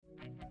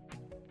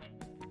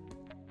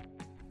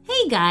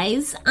Hey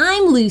guys,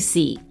 I'm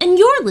Lucy, and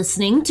you're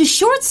listening to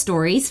Short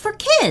Stories for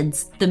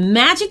Kids, the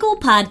magical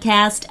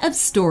podcast of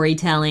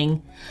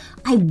storytelling.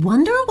 I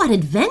wonder what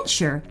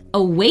adventure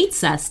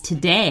awaits us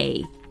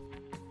today.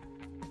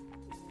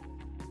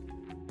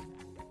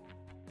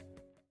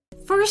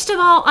 First of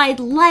all, I'd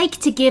like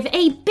to give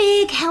a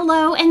big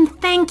hello and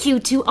thank you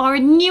to our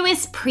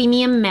newest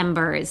premium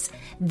members.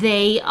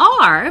 They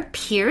are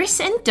Pierce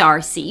and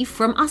Darcy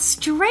from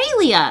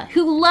Australia,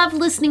 who love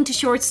listening to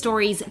short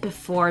stories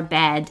before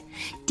bed.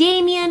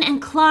 Damien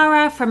and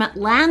Clara from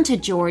Atlanta,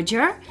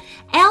 Georgia.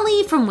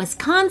 Ellie from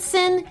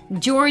Wisconsin.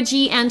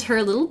 Georgie and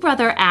her little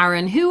brother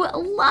Aaron, who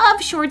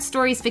love short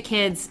stories for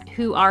kids,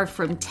 who are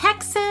from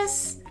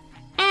Texas.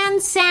 And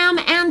Sam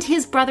and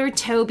his brother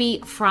Toby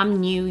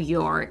from New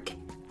York.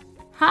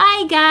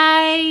 Hi,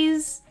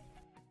 guys!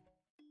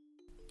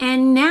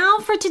 And now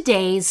for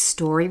today's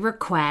story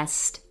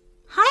request.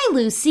 Hi,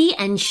 Lucy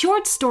and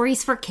Short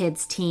Stories for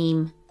Kids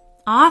team.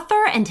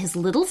 Arthur and his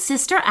little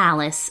sister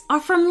Alice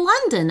are from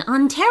London,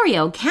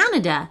 Ontario,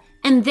 Canada,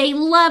 and they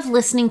love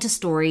listening to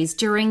stories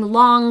during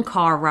long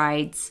car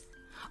rides.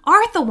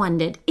 Arthur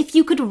wondered if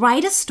you could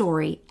write a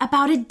story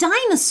about a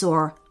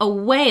dinosaur, a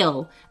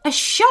whale, a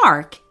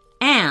shark,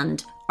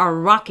 and a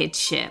rocket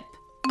ship.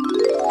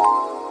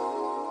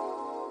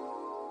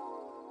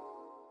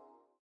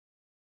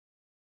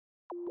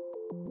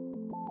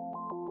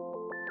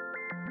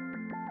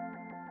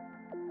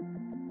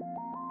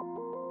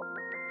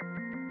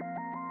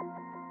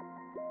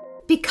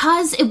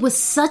 Because it was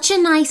such a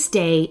nice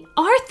day,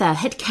 Arthur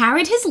had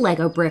carried his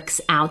Lego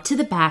bricks out to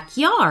the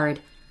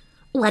backyard.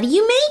 "What are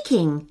you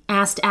making?"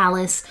 asked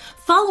Alice,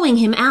 following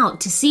him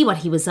out to see what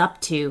he was up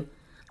to.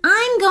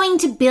 "I'm going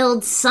to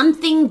build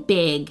something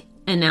big,"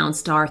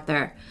 announced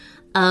Arthur.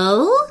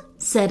 "Oh?"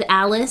 said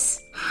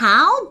Alice.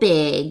 "How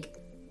big?"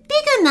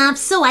 "Big enough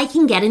so I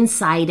can get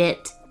inside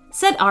it,"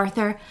 said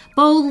Arthur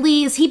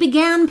boldly as he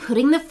began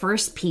putting the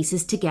first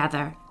pieces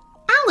together.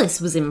 Alice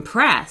was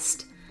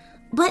impressed.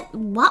 "But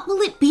what will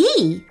it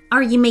be?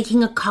 Are you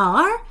making a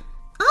car?"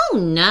 "Oh,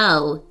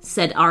 no,"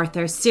 said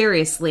Arthur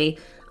seriously.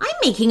 "I'm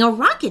making a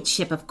rocket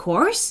ship, of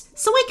course,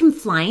 so I can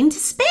fly into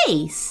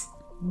space."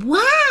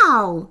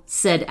 "Wow,"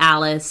 said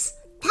Alice.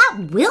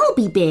 "That will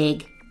be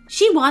big."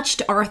 She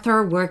watched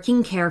Arthur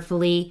working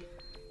carefully,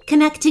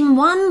 connecting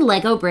one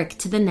Lego brick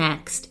to the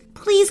next.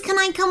 "Please, can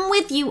I come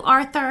with you,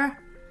 Arthur?"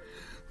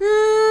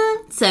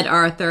 Said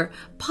Arthur,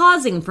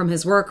 pausing from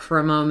his work for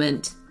a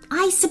moment.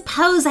 "I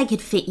suppose I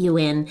could fit you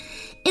in.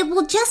 It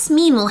will just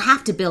mean we'll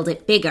have to build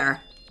it bigger."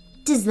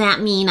 "Does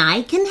that mean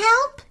I can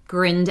help?"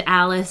 grinned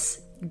Alice.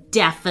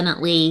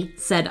 "Definitely,"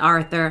 said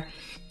Arthur.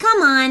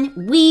 "Come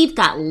on, we've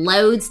got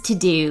loads to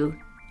do."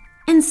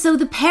 And so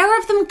the pair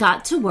of them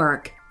got to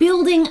work,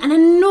 building an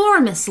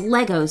enormous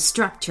Lego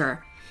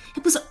structure.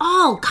 It was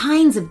all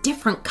kinds of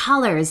different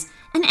colors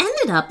and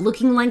ended up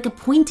looking like a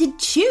pointed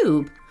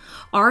tube.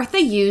 Arthur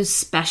used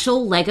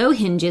special Lego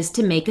hinges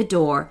to make a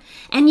door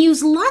and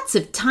used lots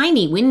of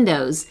tiny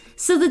windows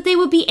so that they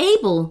would be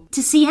able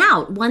to see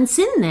out once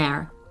in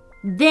there.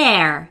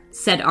 "There,"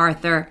 said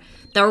Arthur.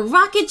 "The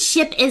rocket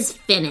ship is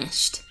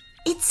finished."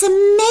 "It's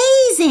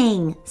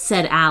amazing,"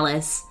 said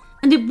Alice.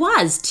 And it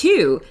was,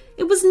 too.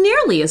 It was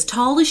nearly as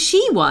tall as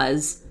she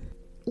was.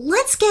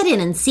 "Let's get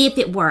in and see if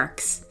it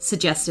works,"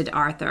 suggested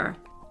Arthur.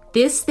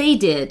 This they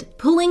did,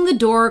 pulling the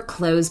door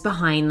closed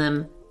behind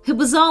them. It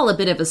was all a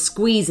bit of a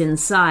squeeze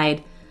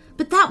inside,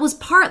 but that was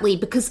partly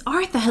because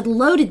Arthur had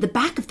loaded the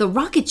back of the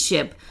rocket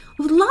ship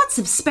with lots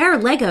of spare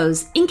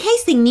Legos in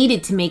case they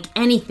needed to make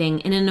anything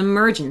in an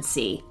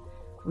emergency.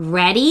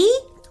 "Ready?"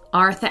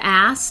 Arthur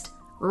asked.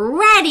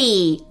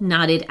 "Ready,"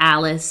 nodded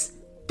Alice.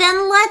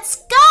 "Then let's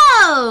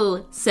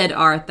go," said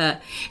Arthur,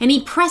 and he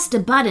pressed a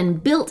button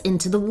built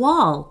into the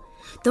wall.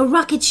 The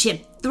rocket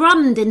ship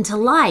thrummed into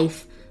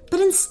life, but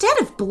instead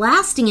of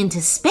blasting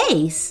into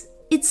space,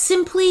 it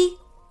simply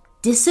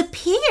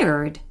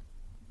disappeared.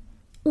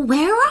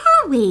 "Where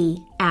are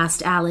we?"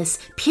 asked Alice,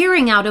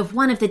 peering out of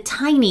one of the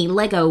tiny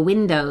Lego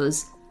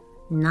windows.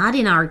 "Not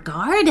in our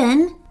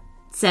garden,"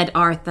 said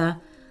Arthur.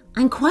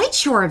 "I'm quite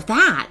sure of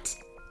that."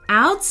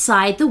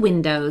 Outside the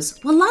windows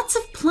were lots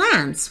of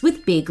plants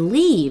with big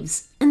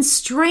leaves and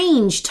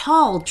strange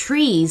tall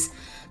trees,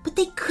 but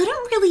they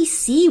couldn't really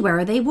see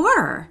where they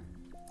were.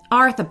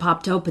 Arthur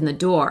popped open the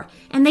door,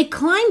 and they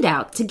climbed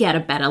out to get a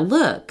better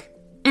look.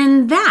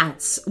 And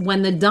that's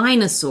when the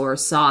dinosaur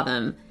saw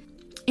them.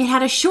 It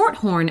had a short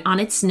horn on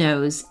its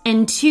nose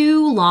and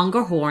two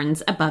longer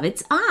horns above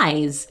its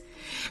eyes.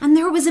 And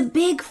there was a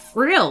big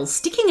frill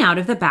sticking out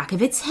of the back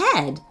of its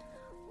head.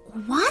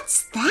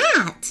 "What's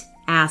that?"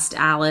 asked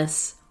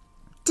Alice.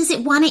 "Does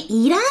it want to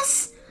eat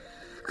us?"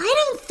 "I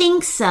don't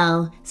think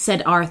so,"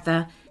 said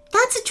Arthur.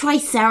 "That's a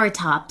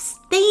Triceratops.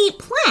 They eat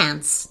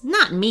plants,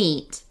 not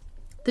meat."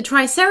 The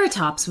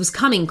Triceratops was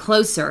coming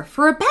closer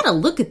for a better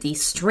look at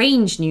these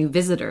strange new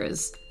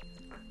visitors.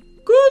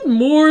 "Good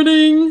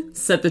morning,"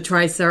 said the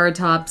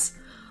Triceratops.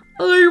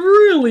 "I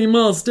really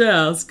must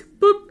ask,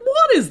 but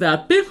what is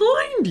that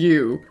behind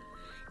you?"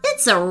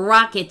 It's a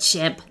rocket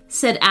ship,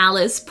 said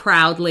Alice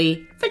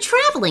proudly, for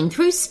traveling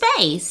through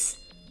space.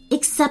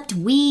 Except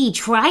we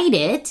tried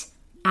it,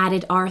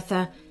 added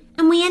Arthur,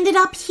 and we ended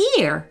up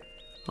here.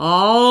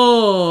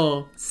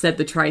 Oh, said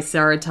the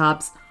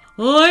Triceratops.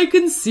 I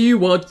can see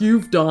what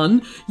you've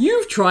done.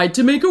 You've tried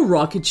to make a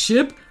rocket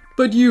ship,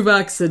 but you've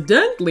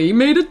accidentally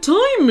made a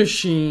time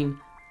machine.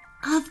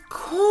 Of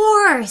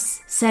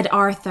course, said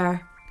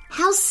Arthur.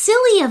 How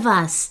silly of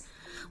us.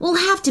 We'll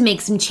have to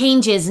make some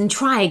changes and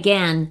try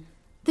again.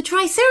 The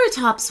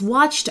Triceratops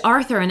watched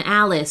Arthur and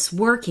Alice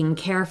working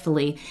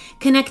carefully,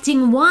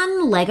 connecting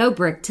one Lego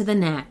brick to the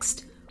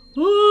next.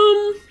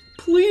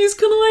 Please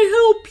can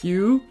I help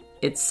you?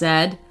 It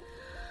said.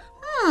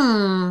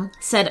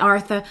 Said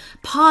Arthur,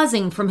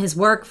 pausing from his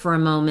work for a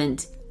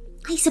moment.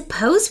 I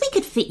suppose we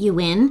could fit you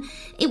in.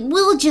 It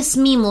will just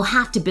mean we'll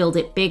have to build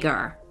it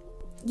bigger.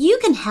 You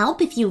can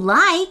help if you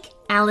like,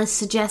 Alice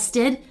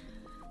suggested.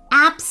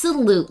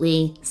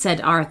 Absolutely,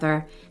 said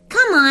Arthur.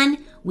 Come on,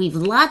 we've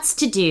lots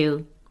to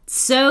do.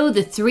 So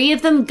the three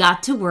of them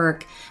got to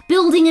work,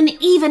 building an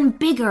even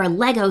bigger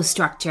Lego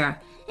structure.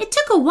 It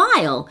took a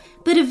while,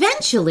 but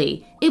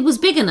eventually it was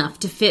big enough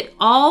to fit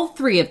all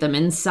three of them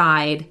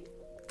inside.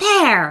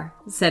 There,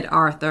 said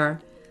Arthur.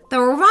 The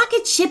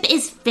rocket ship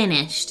is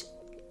finished.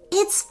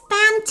 It's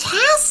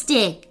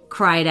fantastic,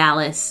 cried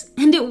Alice.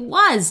 And it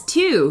was,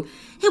 too.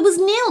 It was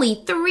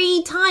nearly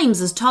 3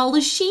 times as tall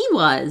as she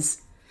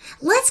was.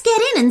 Let's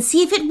get in and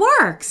see if it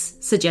works,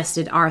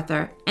 suggested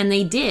Arthur, and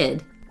they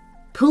did.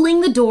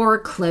 Pulling the door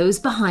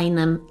closed behind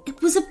them,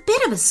 it was a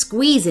bit of a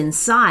squeeze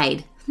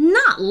inside,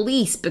 not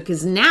least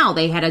because now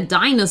they had a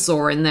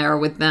dinosaur in there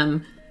with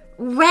them.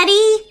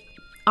 Ready?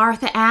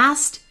 Arthur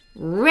asked.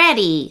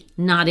 Ready,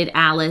 nodded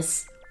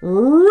Alice.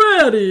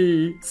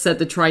 Ready, said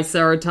the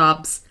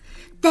Triceratops.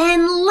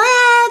 Then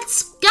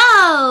let's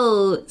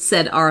go,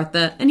 said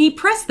Arthur, and he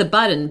pressed the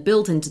button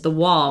built into the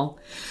wall.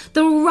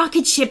 The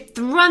rocket ship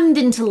thrummed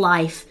into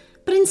life,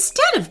 but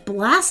instead of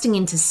blasting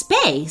into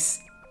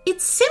space,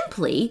 it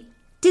simply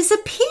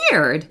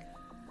disappeared.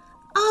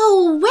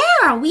 Oh,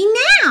 where are we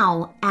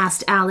now?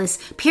 Asked Alice,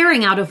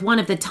 peering out of one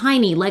of the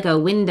tiny Lego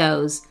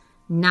windows.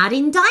 Not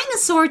in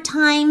dinosaur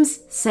times,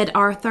 said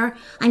Arthur.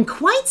 I'm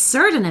quite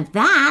certain of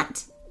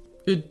that.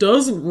 It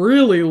doesn't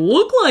really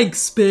look like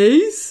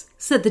space,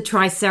 said the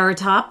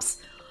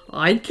Triceratops.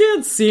 I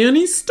can't see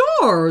any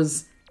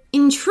stars.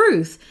 In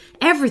truth,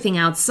 everything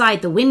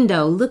outside the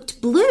window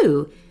looked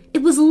blue.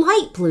 It was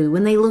light blue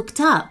when they looked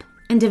up,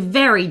 and a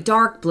very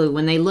dark blue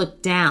when they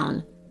looked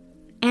down.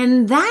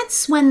 And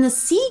that's when the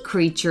sea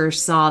creature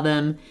saw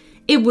them.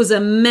 It was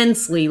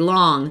immensely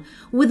long,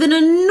 with an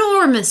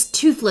enormous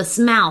toothless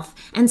mouth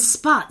and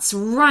spots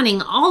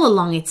running all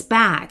along its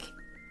back.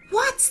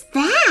 What's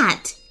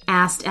that?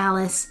 Asked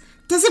Alice.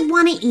 Does it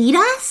want to eat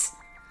us?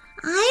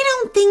 I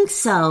don't think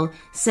so,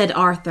 said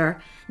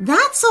Arthur.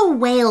 That's a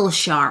whale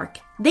shark.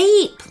 They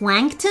eat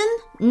plankton,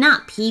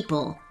 not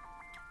people.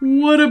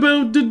 What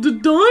about the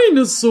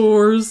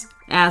dinosaurs?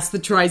 Asked the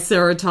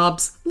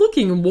Triceratops,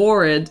 looking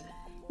worried.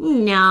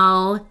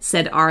 No,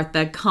 said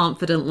Arthur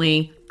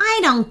confidently. I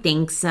don't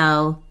think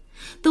so.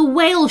 The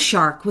whale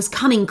shark was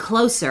coming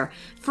closer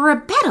for a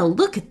better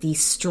look at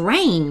these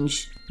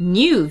strange,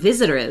 new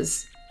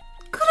visitors.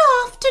 Good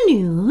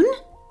afternoon,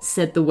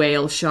 said the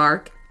whale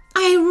shark.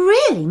 I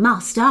really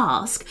must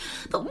ask,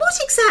 but what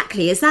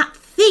exactly is that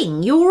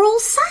thing you're all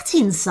sat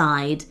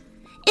inside?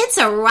 It's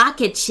a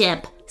rocket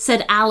ship,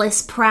 said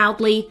Alice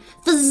proudly,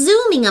 for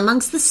zooming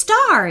amongst the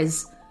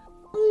stars.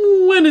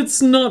 When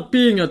it's not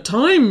being a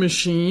time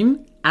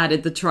machine,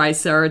 added the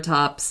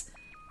Triceratops.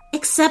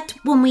 Except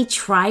when we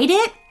tried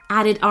it,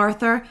 added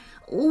Arthur,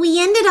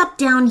 we ended up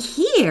down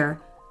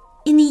here,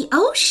 in the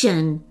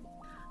ocean.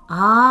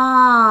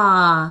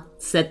 Ah,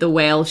 said the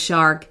whale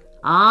shark.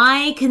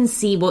 I can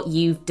see what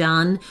you've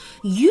done.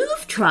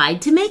 You've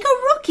tried to make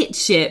a rocket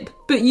ship,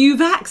 but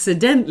you've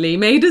accidentally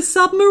made a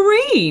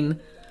submarine.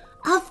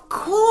 Of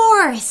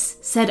course,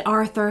 said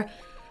Arthur.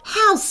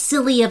 How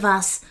silly of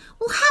us.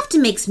 We'll have to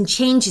make some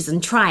changes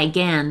and try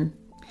again.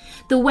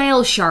 The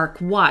whale shark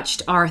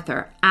watched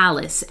Arthur,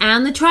 Alice,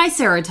 and the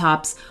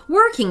Triceratops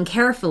working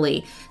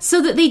carefully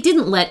so that they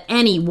didn't let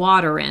any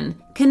water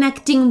in,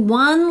 connecting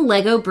one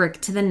Lego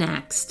brick to the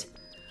next.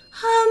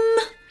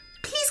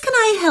 Please can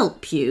I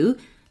help you?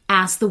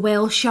 Asked the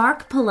whale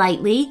shark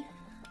politely.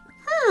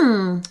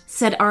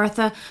 Said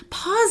Arthur,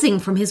 pausing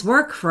from his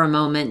work for a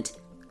moment.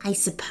 I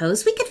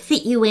suppose we could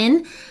fit you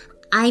in.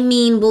 I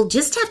mean, we'll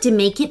just have to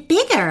make it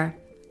bigger.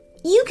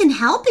 You can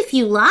help if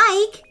you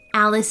like,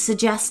 Alice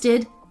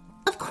suggested.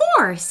 Of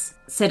course,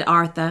 said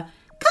Arthur.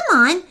 Come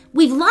on,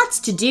 we've lots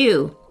to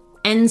do.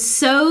 And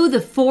so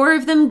the 4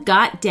 of them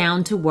got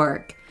down to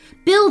work,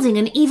 building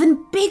an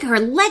even bigger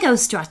Lego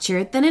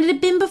structure than it had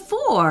been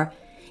before.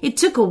 It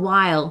took a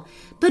while,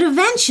 but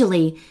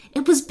eventually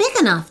it was big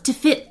enough to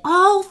fit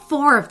all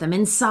 4 of them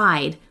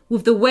inside,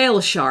 with the whale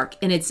shark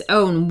in its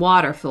own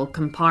water-filled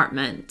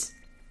compartment.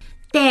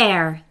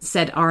 There,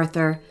 said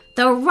Arthur,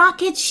 the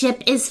rocket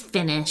ship is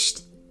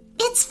finished.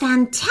 It's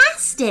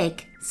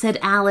fantastic, said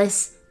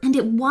Alice, and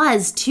it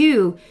was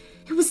too.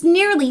 It was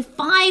nearly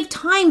 5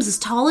 times as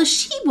tall as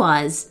she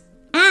was,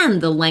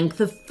 and the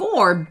length of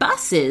 4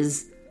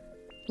 buses.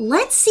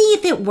 "Let's see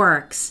if it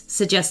works,"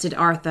 suggested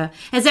Arthur,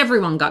 as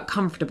everyone got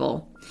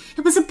comfortable.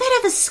 It was a bit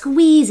of a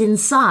squeeze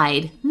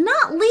inside,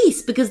 not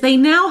least because they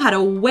now had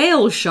a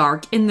whale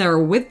shark in there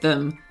with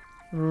them.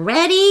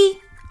 "Ready?"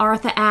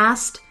 Arthur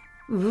asked.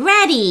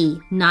 "Ready,"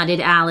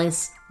 nodded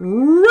Alice.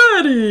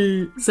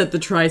 "Ready," said the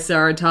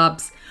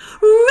Triceratops.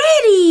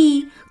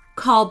 "Ready,"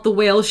 called the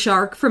whale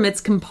shark from its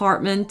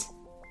compartment.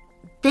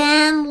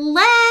 "Then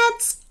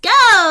let's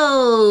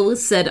go,"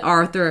 said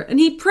Arthur, and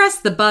he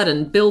pressed the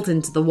button built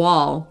into the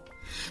wall.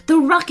 The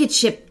rocket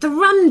ship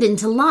thrummed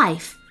into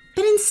life,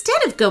 but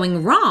instead of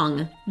going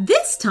wrong,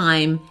 this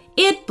time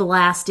it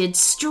blasted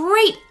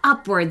straight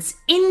upwards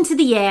into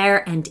the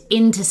air and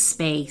into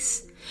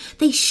space.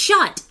 They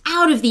shot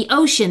out of the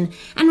ocean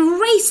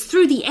and raced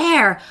through the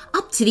air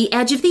up to the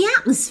edge of the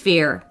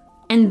atmosphere.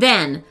 And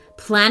then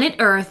planet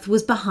Earth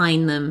was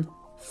behind them.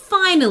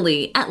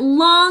 Finally, at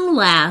long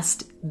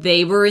last,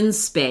 they were in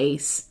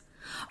space.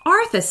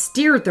 Arthur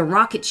steered the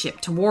rocket ship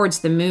towards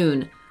the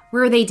moon,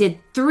 where they did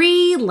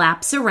 3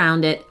 laps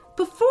around it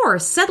before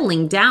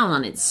settling down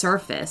on its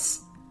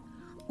surface.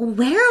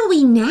 "Where are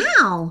we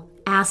now?"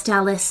 asked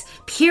Alice,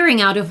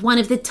 peering out of one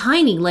of the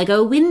tiny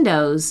Lego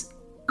windows.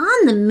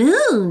 "On the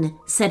moon,"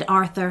 said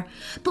Arthur,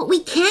 "but we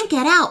can't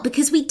get out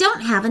because we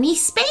don't have any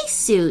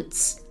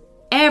spacesuits."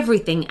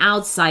 Everything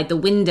outside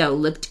the window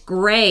looked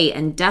gray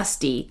and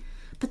dusty,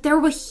 but there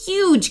were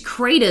huge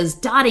craters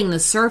dotting the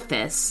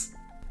surface.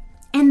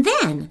 And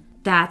then,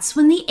 that's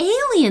when the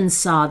alien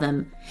saw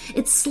them.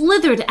 It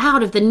slithered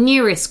out of the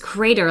nearest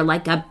crater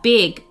like a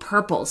big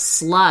purple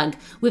slug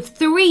with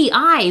 3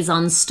 eyes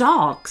on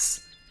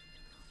stalks.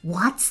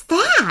 "What's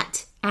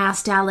that?"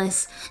 asked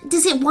Alice.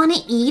 "Does it want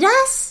to eat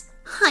us?"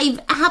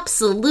 "I've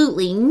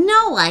absolutely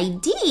no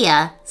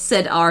idea,"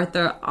 said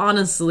Arthur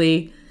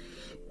honestly.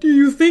 "Do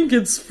you think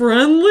it's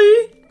friendly?"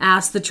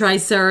 asked the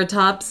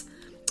Triceratops.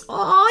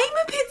 "I'm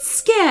a bit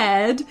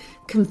scared,"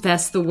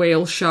 confessed the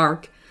whale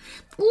shark.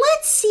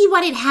 "Let's see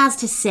what it has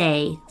to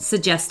say,"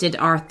 suggested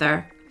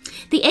Arthur.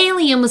 The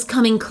alien was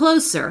coming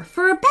closer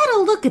for a better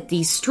look at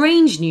these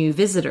strange new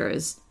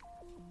visitors.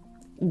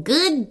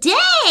 "Good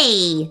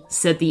day,"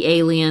 said the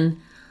alien.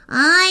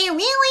 "I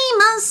really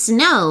must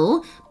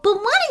know, but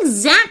what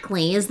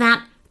exactly is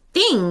that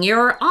thing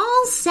you're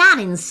all sat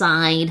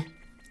inside?"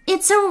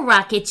 "It's a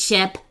rocket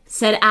ship,"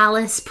 said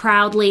Alice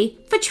proudly,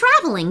 "for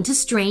traveling to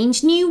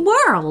strange new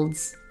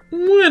worlds."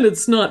 "When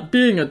it's not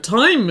being a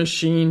time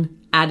machine,"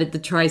 added the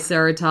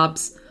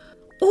Triceratops.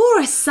 "Or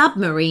a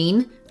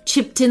submarine,"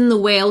 chipped in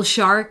the whale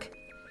shark.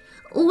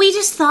 "We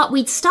just thought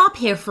we'd stop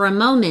here for a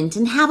moment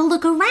and have a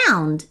look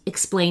around,"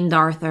 explained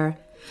Arthur.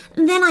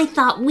 "Then I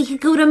thought we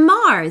could go to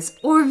Mars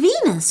or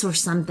Venus or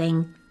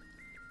something."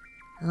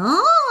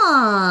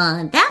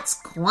 "Oh, that's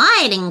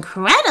quite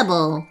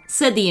incredible,"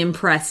 said the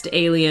impressed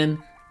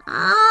alien.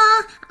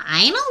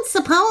 I don't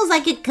suppose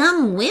I could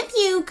come with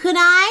you, could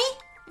I?"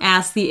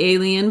 asked the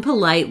alien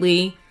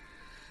politely.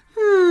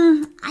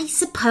 I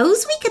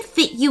suppose we could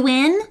fit you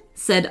in,"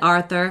 said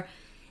Arthur.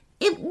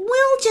 "It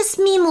will just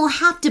mean we'll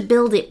have to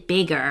build it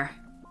bigger."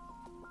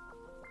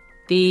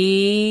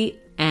 The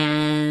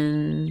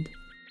end.